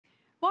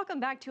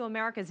Welcome back to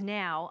America's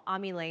Now.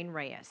 I'm Elaine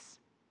Reyes.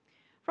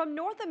 From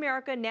North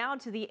America now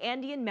to the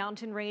Andean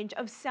mountain range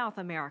of South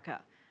America.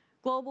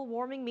 Global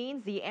warming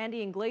means the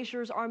Andean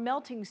glaciers are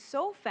melting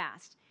so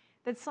fast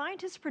that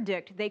scientists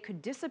predict they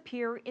could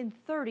disappear in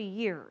 30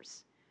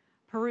 years.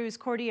 Peru's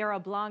Cordillera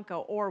Blanca,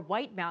 or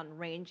White Mountain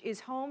Range, is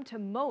home to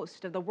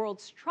most of the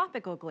world's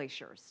tropical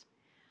glaciers.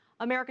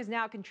 America's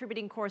Now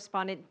contributing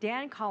correspondent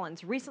Dan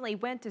Collyns recently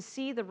went to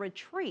see the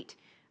retreat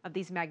of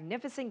these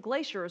magnificent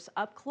glaciers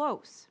up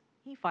close.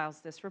 He files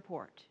this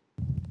report.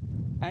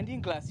 Andean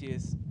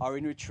glaciers are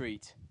in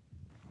retreat.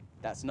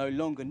 That's no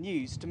longer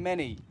news to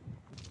many.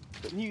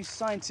 But new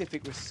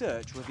scientific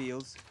research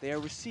reveals they are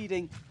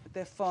receding at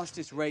their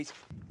fastest rate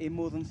in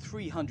more than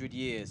 300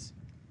 years.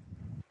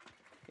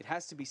 It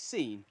has to be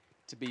seen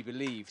to be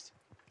believed.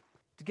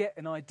 To get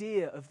an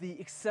idea of the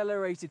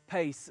accelerated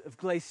pace of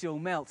glacial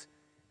melt,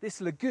 this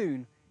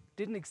lagoon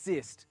didn't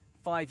exist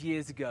 5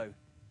 years ago.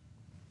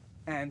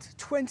 And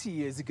 20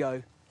 years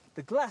ago,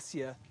 the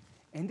glacier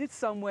ended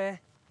somewhere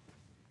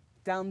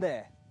down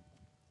there.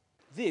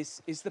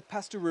 This is the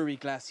Pastoruri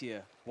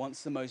Glacier,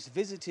 once the most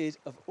visited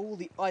of all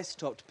the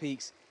ice-topped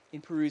peaks in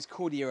Peru's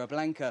Cordillera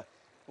Blanca,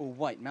 or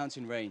White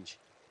Mountain Range.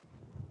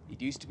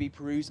 It used to be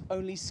Peru's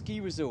only ski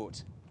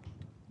resort.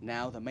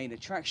 Now the main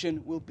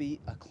attraction will be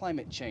a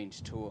climate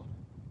change tour.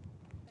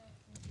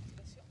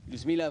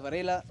 Luzmila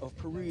Varela of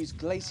Peru's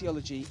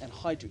Glaciology and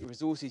Hydric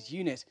Resources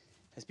Unit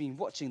has been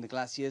watching the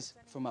glaciers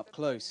from up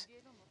close.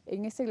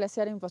 En este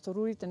glaciar en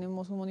Pastoruri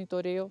tenemos un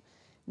monitoreo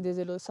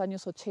desde los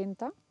años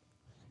 80,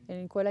 en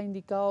el cual ha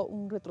indicado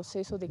un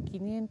retroceso de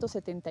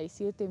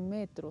 577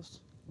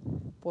 metros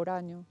por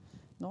año,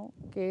 ¿no?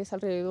 Que es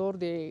alrededor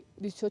de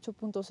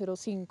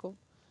 18.05,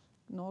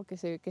 ¿no? que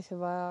se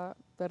va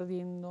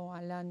perdiendo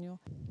al año.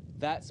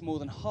 That's more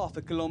than half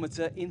a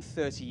kilometre in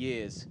 30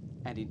 years.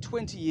 And in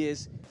 20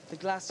 years, the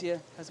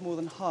glacier has more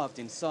than halved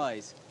in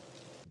size.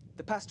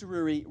 The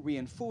Pastoruri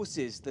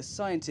reinforces the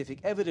scientific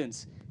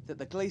evidence that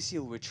the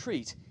glacial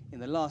retreat in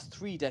the last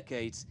 3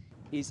 decades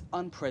is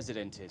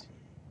unprecedented.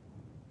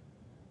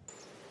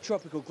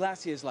 Tropical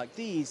glaciers like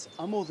these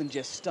are more than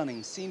just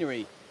stunning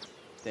scenery.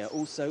 They are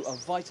also a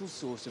vital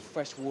source of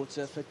fresh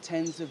water for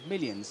tens of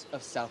millions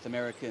of South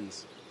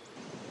Americans.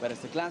 But as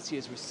the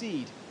glaciers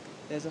recede,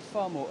 there's a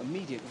far more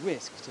immediate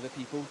risk to the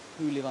people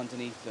who live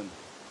underneath them.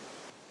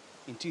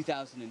 In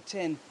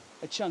 2010,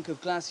 a chunk of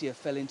glacier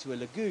fell into a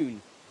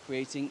lagoon,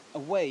 creating a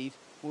wave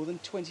more than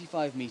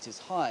 25 meters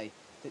high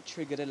that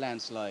triggered a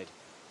landslide.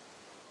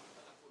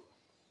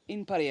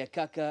 In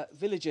Pariacaca,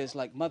 villagers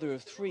like mother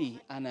of 3,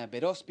 Ana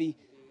Berospi,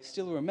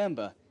 still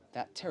remember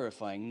that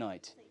terrifying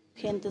night.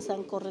 Gentes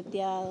han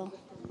correteado,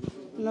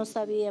 no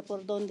sabía por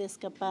dónde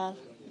escapar.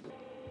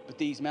 But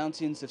these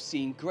mountains have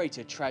seen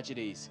greater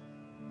tragedies.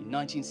 In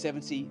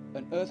 1970,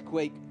 an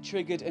earthquake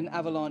triggered an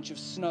avalanche of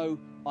snow,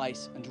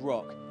 ice and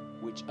rock,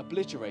 which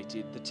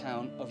obliterated the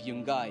town of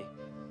Yungay.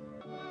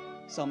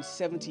 Some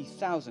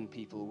 70,000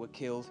 people were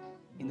killed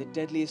in the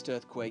deadliest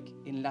earthquake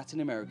in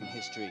Latin American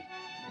history.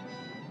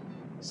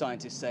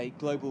 Scientists say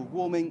global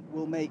warming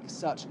will make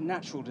such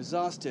natural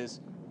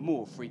disasters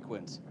more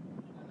frequent.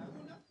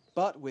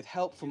 But with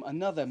help from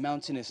another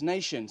mountainous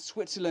nation,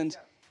 Switzerland,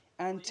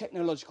 and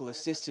technological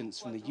assistance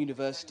from the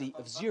University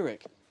of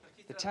Zurich,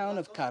 the town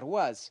of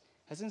Carhuaz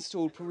has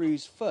installed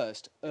Peru's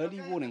first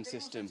early warning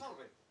system.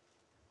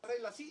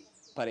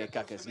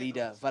 Pariacaca's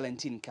leader,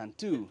 Valentin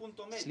Cantu,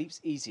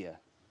 sleeps easier.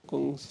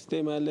 Con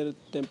sistema de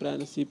alerta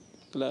temprana, sí,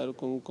 claro,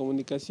 con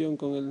comunicación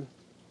con él,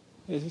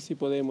 eso sí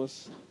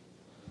podemos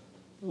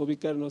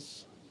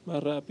ubicarnos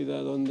más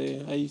rápido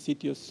donde hay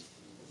sitios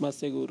más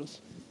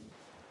seguros.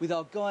 With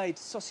our guide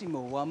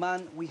Sosimo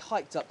Waman, we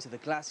hiked up to the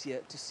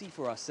glacier to see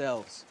for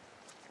ourselves.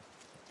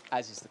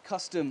 As is the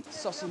custom,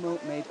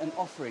 Sosimo made an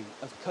offering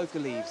of coca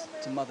leaves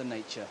to Mother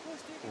Nature,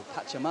 or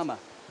Pachamama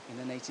in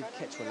the native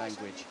Quechua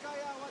language.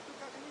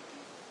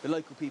 The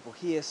local people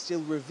here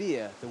still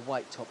revere the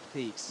white-topped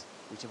peaks,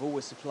 which have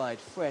always supplied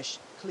fresh,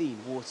 clean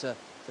water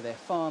for their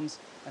farms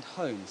and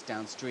homes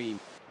downstream.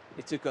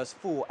 It took us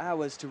 4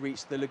 hours to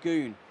reach the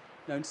lagoon,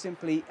 known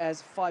simply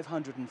as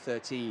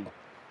 513,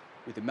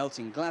 with the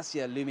melting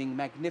glacier looming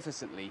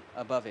magnificently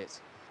above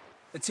it.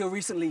 Until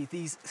recently,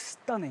 these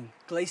stunning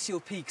glacial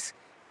peaks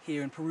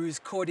here in Peru's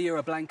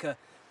Cordillera Blanca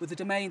were the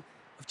domain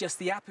of just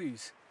the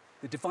Apus,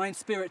 the divine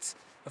spirits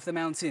of the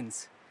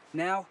mountains.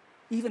 Now,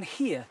 even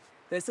here,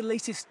 there's the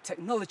latest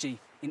technology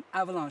in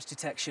avalanche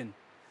detection,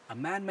 a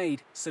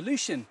man-made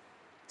solution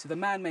to the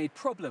man-made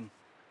problem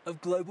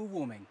of global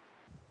warming.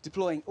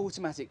 Deploying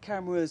automatic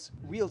cameras,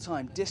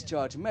 real-time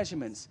discharge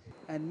measurements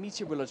and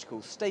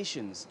meteorological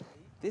stations,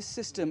 this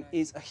system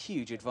is a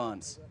huge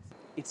advance.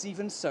 It's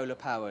even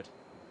solar-powered.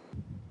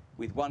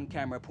 With one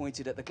camera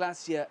pointed at the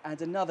glacier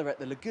and another at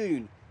the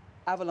lagoon,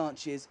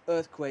 avalanches,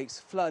 earthquakes,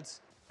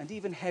 floods and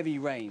even heavy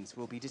rains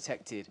will be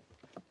detected,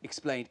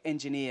 explained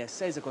engineer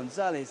Cesar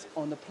Gonzalez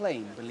on the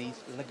plane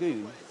beneath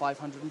Lagoon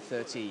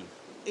 513.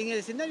 En el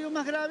escenario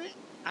más grave,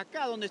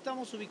 acá donde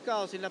estamos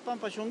ubicados en la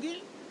Pampa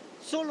Yunguil,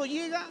 solo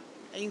llega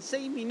en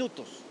 6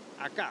 minutos,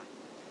 acá.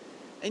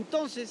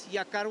 Entonces,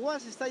 Yacarguá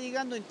se está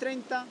llegando en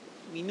 30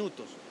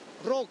 minutos.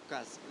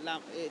 Rocas,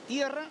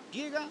 tierra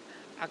llega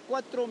a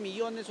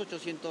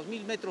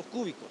 4.800.000 metros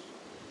cúbicos,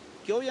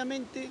 que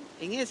obviamente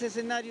en ese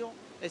escenario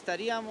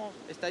estaría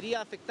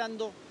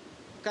afectando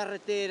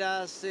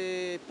carreteras,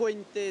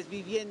 puentes,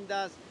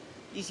 viviendas,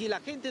 y si la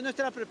gente no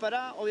estará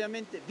preparada,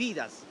 obviamente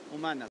vidas humanas.